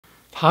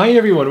Hi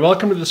everyone,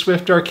 welcome to the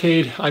Swift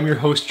Arcade. I'm your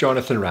host,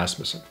 Jonathan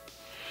Rasmussen.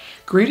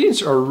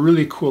 Gradients are a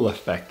really cool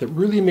effect that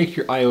really make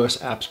your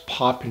iOS apps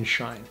pop and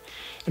shine.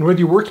 And whether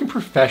you're working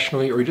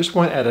professionally or you just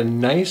want to add a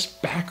nice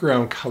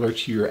background color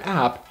to your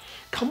app,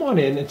 come on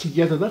in and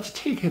together let's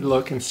take a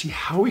look and see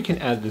how we can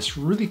add this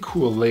really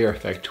cool layer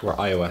effect to our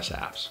iOS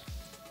apps.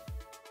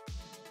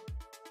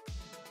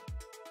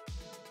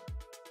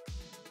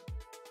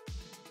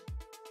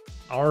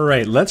 All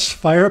right, let's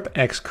fire up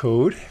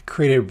Xcode,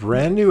 create a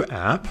brand new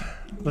app.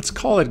 Let's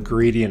call it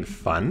Gradient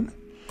Fun.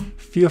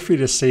 Feel free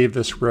to save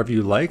this wherever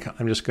you like.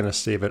 I'm just going to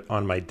save it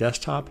on my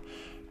desktop.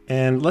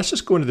 And let's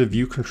just go into the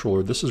view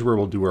controller. This is where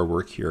we'll do our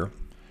work here.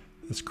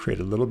 Let's create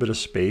a little bit of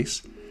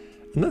space.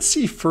 And let's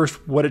see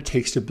first what it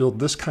takes to build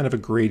this kind of a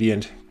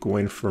gradient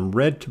going from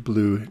red to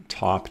blue,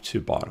 top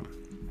to bottom.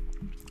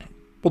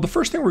 Well, the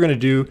first thing we're going to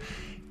do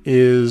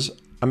is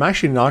I'm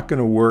actually not going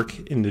to work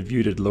in the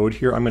view to load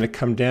here. I'm going to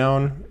come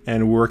down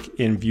and work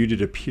in view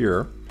to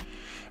appear.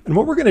 And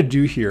what we're going to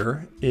do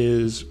here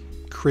is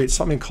create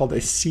something called a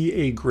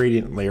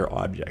CAGradientLayer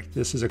object.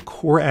 This is a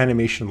core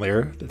animation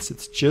layer that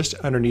sits just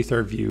underneath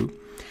our view.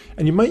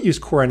 And you might use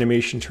core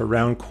animation to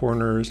round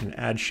corners and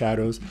add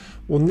shadows.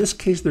 Well, in this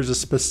case, there's a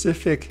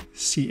specific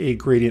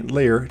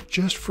CAGradientLayer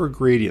just for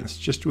gradients,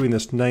 just doing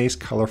this nice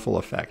colorful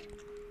effect.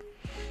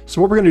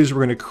 So what we're going to do is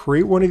we're going to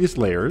create one of these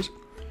layers.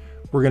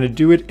 We're going to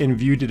do it in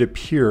view to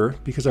appear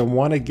because I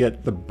want to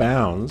get the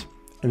bounds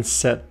and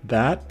set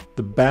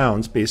the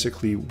bounds,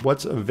 basically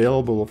what's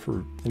available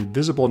for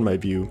invisible in my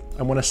view.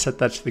 I want to set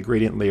that to the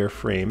gradient layer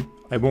frame.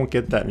 I won't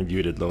get that in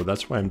view to load.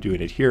 That's why I'm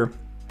doing it here.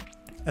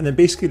 And then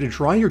basically to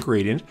draw your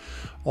gradient,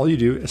 all you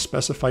do is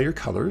specify your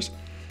colors.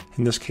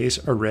 In this case,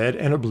 a red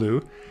and a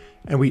blue.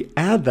 And we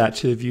add that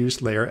to the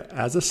views layer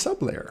as a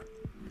sublayer.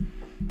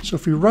 So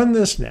if we run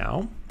this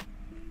now,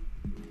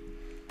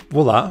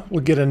 voila,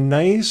 we'll get a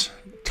nice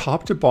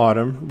top to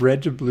bottom,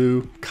 red to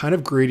blue kind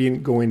of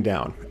gradient going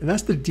down. And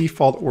that's the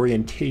default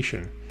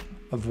orientation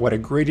of what a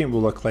gradient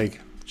will look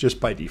like just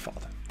by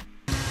default.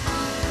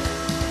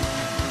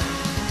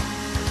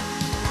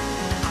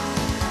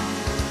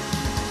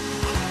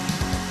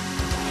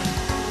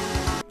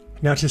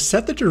 Now to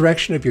set the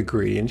direction of your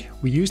gradient,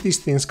 we use these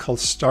things called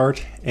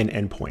start and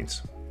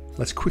endpoints.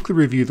 Let's quickly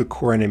review the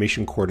core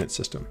animation coordinate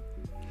system.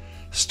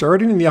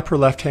 Starting in the upper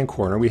left-hand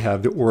corner, we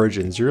have the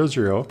origin 0,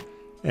 0,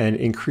 and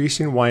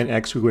increasing y and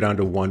x, we go down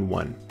to 1,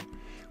 1.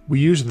 We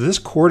use this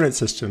coordinate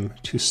system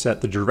to set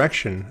the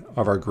direction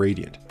of our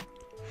gradient.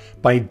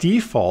 By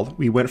default,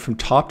 we went from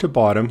top to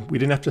bottom. We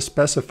didn't have to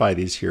specify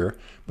these here,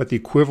 but the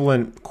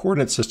equivalent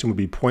coordinate system would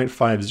be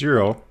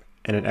 0.50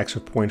 and an x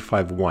of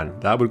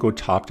 0.51. That would go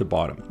top to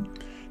bottom.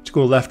 To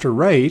go left to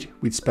right,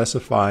 we'd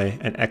specify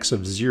an x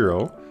of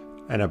 0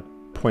 and a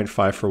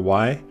 0.5 for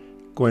y,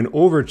 going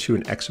over to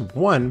an x of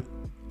 1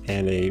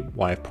 and a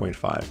y of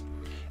 0.5.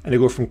 And to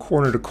go from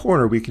corner to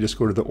corner, we can just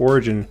go to the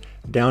origin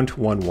down to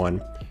 1,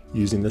 1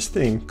 using this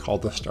thing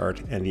called the start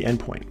and the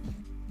endpoint.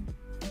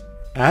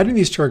 Adding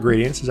these to our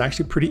gradients is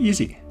actually pretty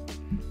easy.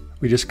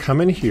 We just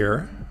come in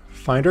here,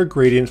 find our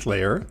gradient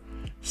layer,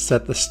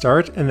 set the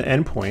start and the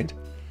endpoint.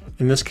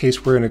 In this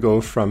case, we're going to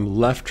go from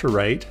left to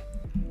right,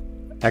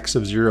 x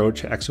of 0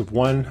 to x of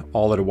 1,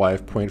 all at a y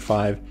of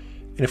 0.5.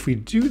 And if we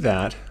do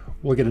that,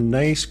 we'll get a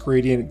nice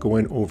gradient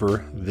going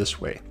over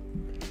this way.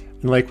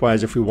 And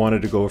likewise, if we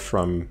wanted to go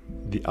from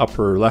the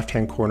upper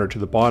left-hand corner to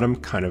the bottom,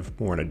 kind of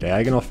more in a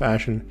diagonal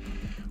fashion,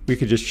 we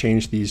could just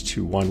change these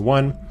to 1,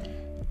 1,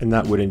 and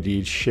that would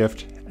indeed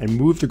shift and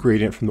move the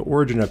gradient from the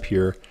origin up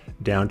here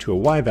down to a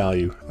y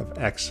value of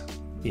x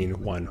being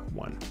 1,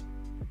 1.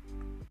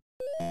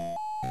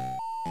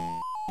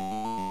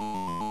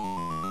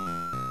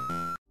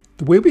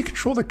 The way we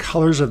control the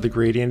colors of the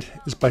gradient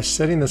is by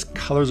setting this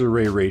colors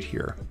array right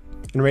here.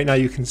 And right now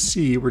you can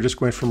see we're just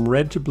going from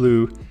red to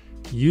blue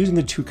using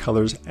the two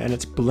colors, and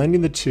it's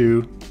blending the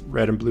two,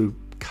 red and blue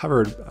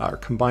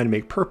combined to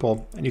make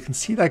purple, and you can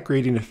see that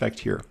gradient effect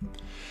here.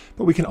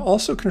 But we can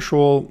also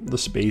control the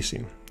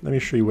spacing. Let me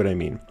show you what I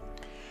mean.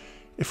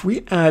 If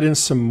we add in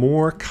some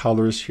more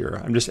colors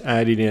here, I'm just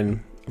adding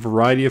in a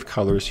variety of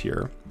colors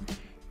here,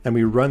 and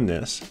we run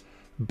this,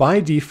 by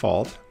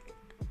default,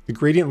 the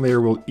gradient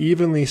layer will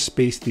evenly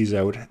space these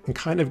out and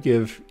kind of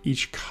give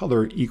each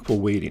color equal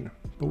weighting,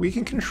 but we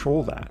can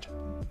control that.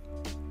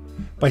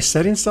 By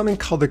setting something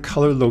called the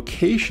color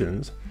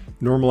locations,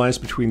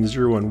 normalized between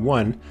 0 and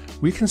 1,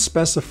 we can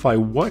specify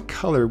what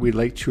color we'd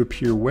like to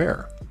appear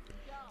where.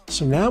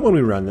 So now when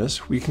we run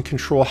this, we can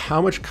control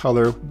how much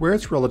color, where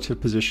its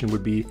relative position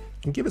would be,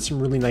 and give it some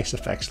really nice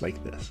effects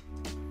like this.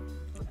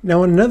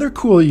 Now another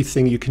cool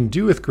thing you can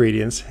do with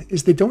gradients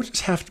is they don't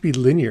just have to be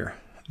linear,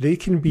 they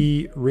can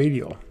be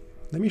radial.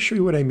 Let me show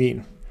you what I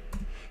mean.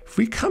 If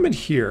we come in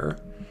here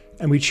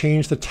and we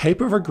change the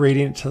type of our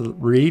gradient to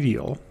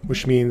radial,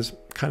 which means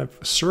kind of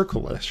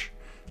circle-ish,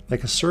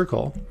 like a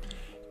circle.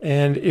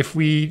 And if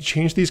we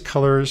change these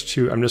colors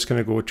to, I'm just going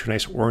to go to a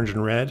nice orange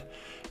and red,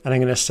 and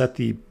I'm going to set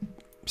the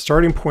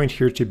starting point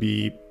here to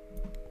be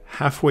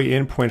halfway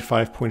in,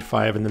 0.5,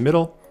 0.5 in the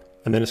middle,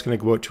 and then it's going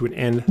to go out to an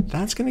end.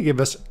 That's going to give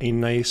us a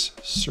nice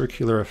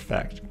circular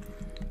effect.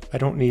 I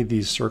don't need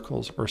these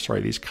circles, or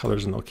sorry, these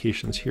colors and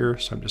locations here,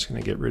 so I'm just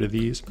going to get rid of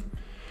these.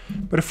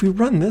 But if we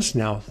run this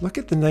now, look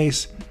at the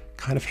nice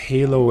kind of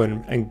halo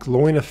and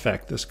glowing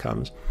effect this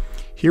comes.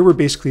 Here we're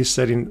basically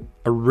setting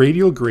a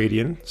radial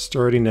gradient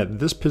starting at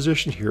this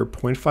position here,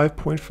 0.5,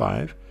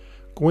 0.5,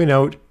 going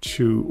out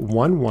to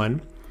 1,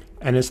 1,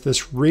 and it's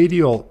this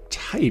radial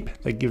type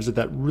that gives it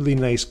that really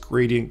nice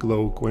gradient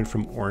glow going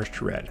from orange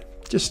to red.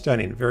 Just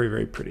stunning, very,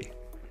 very pretty.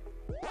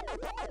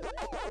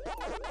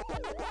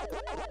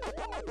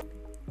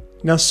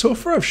 Now, so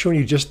far I've shown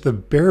you just the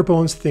bare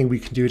bones thing we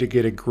can do to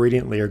get a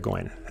gradient layer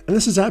going. And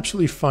this is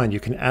absolutely fun. You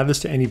can add this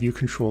to any view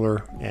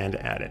controller and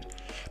add it.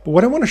 But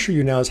what I want to show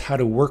you now is how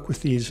to work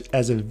with these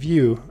as a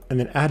view and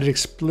then add it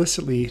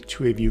explicitly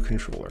to a view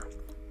controller,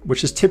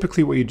 which is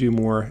typically what you do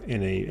more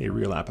in a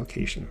real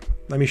application.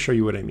 Let me show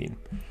you what I mean.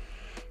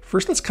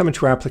 First, let's come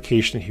into our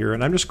application here,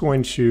 and I'm just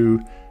going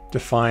to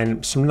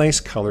define some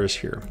nice colors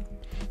here.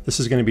 This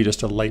is going to be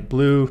just a light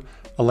blue,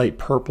 a light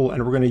purple,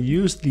 and we're going to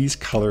use these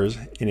colors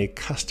in a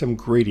custom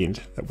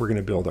gradient that we're going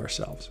to build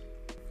ourselves.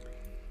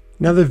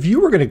 Now the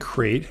view we're going to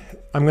create,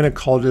 I'm going to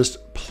call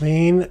just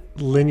plain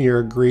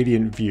linear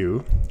gradient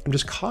view. I'm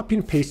just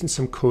copying and pasting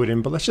some code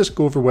in, but let's just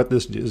go over what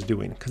this is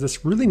doing because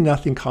it's really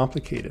nothing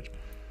complicated.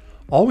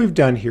 All we've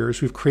done here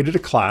is we've created a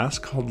class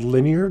called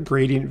linear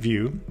gradient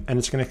view, and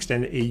it's going to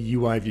extend a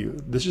UI view.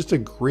 This is just a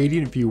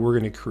gradient view we're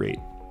going to create.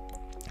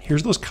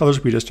 Here's those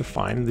colors we just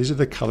defined. These are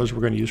the colors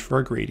we're going to use for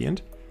our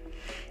gradient.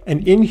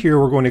 And in here,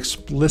 we're going to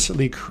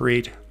explicitly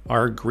create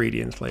our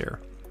gradient layer.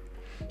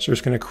 So we're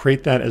just going to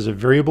create that as a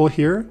variable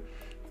here.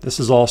 This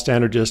is all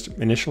standard just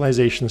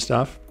initialization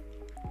stuff.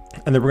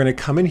 And then we're going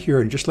to come in here,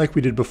 and just like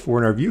we did before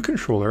in our view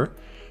controller,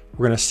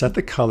 we're going to set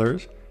the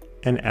colors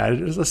and add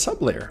it as a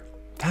sublayer.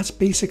 That's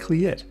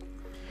basically it.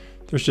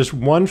 There's just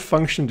one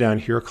function down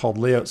here called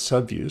layout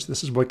subviews.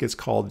 This is what gets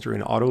called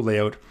during auto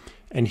layout.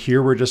 And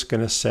here we're just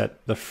going to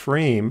set the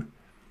frame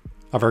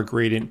of our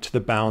gradient to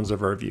the bounds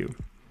of our view.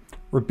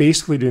 We're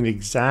basically doing the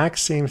exact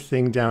same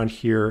thing down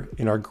here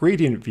in our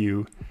gradient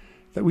view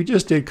that we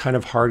just did kind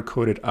of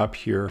hard-coded up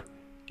here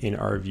in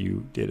our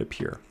view did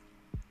appear.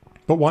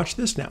 But watch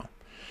this now.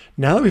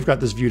 Now that we've got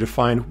this view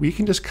defined, we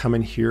can just come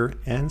in here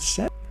and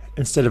set.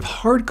 Instead of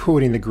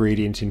hard-coding the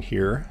gradient in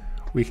here,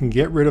 we can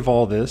get rid of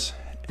all this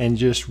and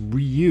just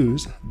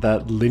reuse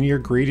that linear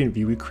gradient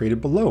view we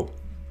created below.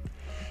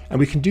 And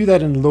we can do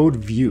that in load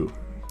view.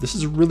 This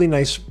is a really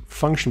nice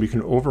function we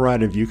can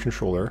override a view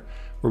controller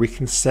where we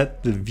can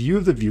set the view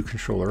of the view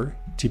controller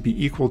to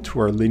be equal to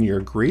our linear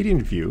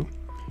gradient view.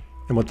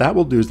 And what that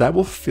will do is that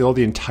will fill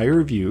the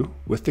entire view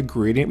with the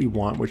gradient we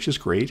want, which is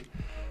great.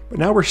 But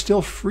now we're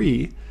still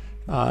free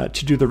to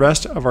do the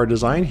rest of our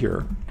design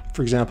here.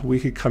 For example, we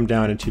could come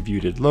down into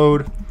view did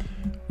load.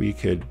 We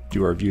could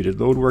do our view did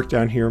load work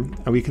down here,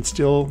 and we could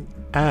still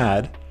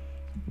add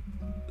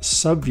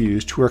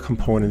subviews to our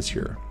components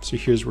here. So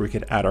here's where we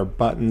could add our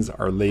buttons,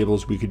 our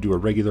labels. We could do a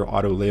regular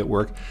auto layout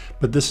work,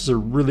 but this is a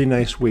really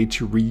nice way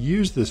to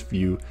reuse this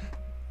view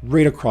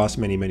right across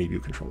many, many view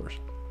controllers.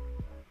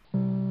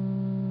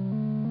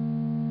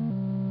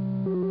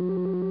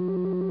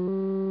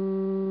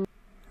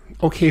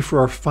 Okay, for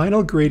our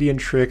final gradient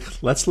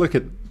trick, let's look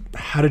at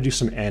how to do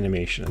some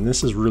animation, and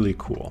this is really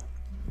cool.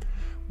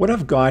 What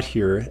I've got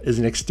here is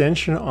an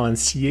extension on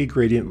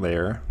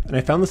CAGradientLayer, and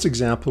I found this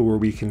example where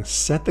we can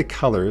set the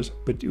colors,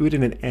 but do it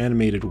in an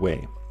animated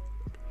way.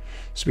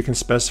 So we can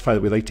specify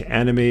that we like to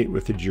animate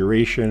with the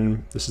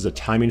duration. This is a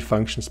timing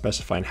function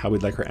specifying how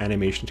we'd like our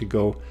animation to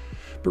go,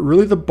 but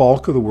really the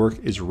bulk of the work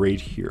is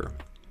right here.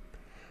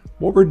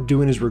 What we're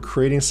doing is we're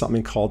creating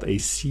something called a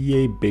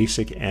CA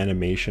basic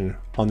animation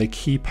on the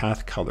key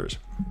path colors.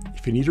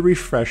 If you need a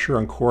refresher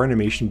on core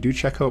animation, do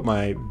check out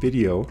my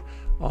video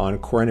on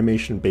core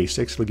animation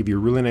basics. It'll give you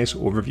a really nice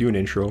overview and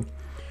intro.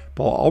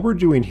 But all we're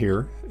doing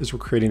here is we're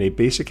creating a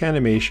basic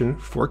animation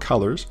for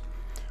colors.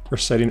 We're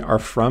setting our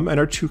from and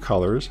our to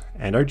colors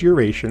and our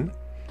duration,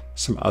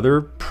 some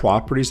other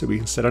properties that we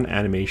can set on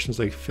animations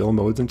like fill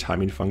modes and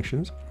timing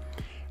functions.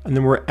 And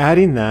then we're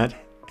adding that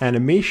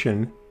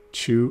animation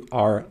to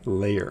our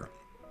layer.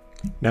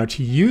 Now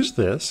to use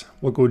this,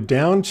 we'll go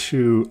down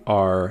to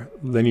our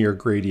linear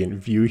gradient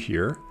view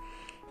here.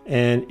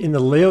 And in the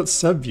layout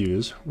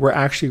subviews, we're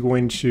actually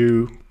going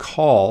to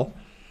call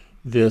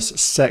this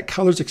set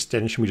colors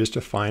extension we just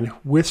defined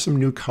with some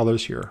new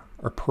colors here,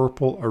 a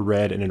purple, a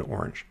red, and an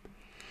orange.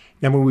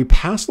 Now when we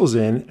pass those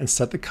in and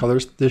set the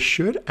colors, this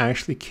should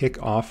actually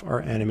kick off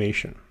our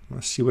animation.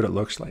 Let's see what it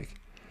looks like.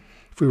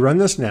 If we run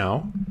this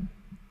now,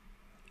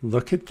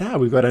 look at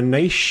that. We've got a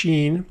nice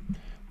sheen.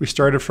 We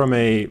started from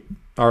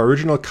our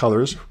original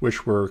colors,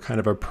 which were kind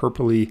of a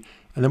purpley,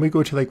 and then we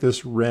go to like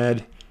this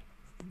red,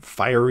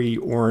 fiery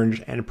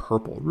orange, and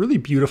purple. Really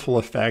beautiful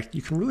effect.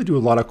 You can really do a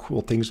lot of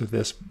cool things with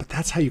this, but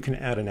that's how you can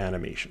add an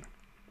animation.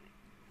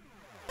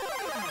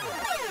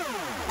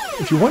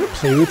 If you want to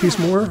play with these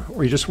more,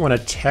 or you just want a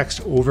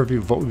text overview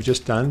of what we've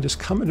just done, just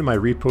come into my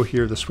repo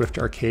here, the Swift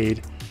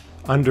Arcade.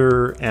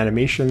 Under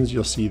animations,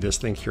 you'll see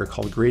this link here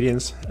called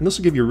gradients, and this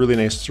will give you a really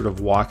nice sort of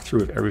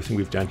walkthrough of everything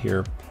we've done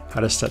here, how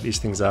to set these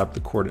things up,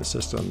 the coordinate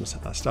systems,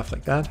 stuff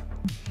like that.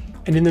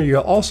 And in there,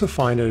 you'll also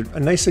find a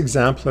nice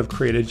example I've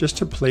created just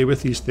to play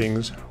with these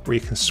things where you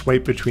can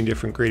swipe between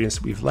different gradients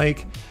that we've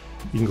like.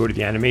 You can go to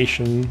the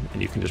animation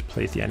and you can just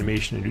play with the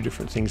animation and do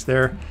different things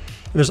there.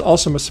 And there's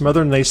also some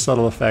other nice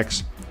subtle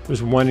effects.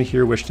 There's one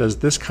here which does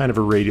this kind of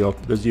a radial.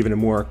 There's even a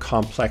more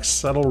complex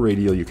subtle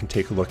radial you can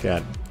take a look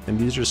at. And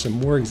these are some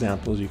more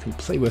examples you can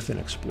play with and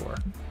explore.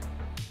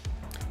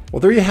 Well,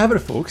 there you have it,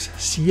 folks.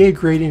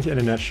 CAGradient in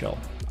a nutshell.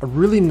 A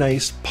really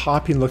nice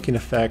popping looking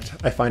effect.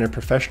 I find in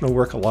professional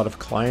work, a lot of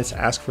clients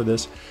ask for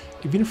this.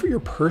 Even for your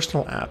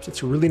personal apps,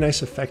 it's a really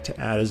nice effect to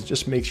add as it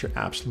just makes your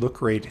apps look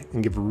great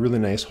and give a really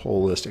nice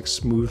holistic,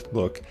 smooth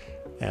look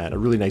and a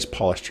really nice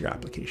polish to your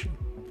application.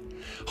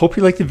 Hope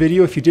you liked the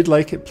video. If you did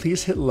like it,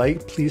 please hit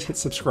like, please hit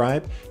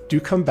subscribe.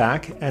 Do come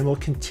back and we'll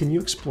continue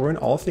exploring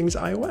all things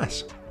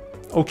iOS.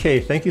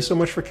 Okay, thank you so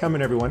much for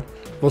coming, everyone.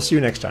 We'll see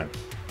you next time.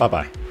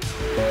 Bye-bye.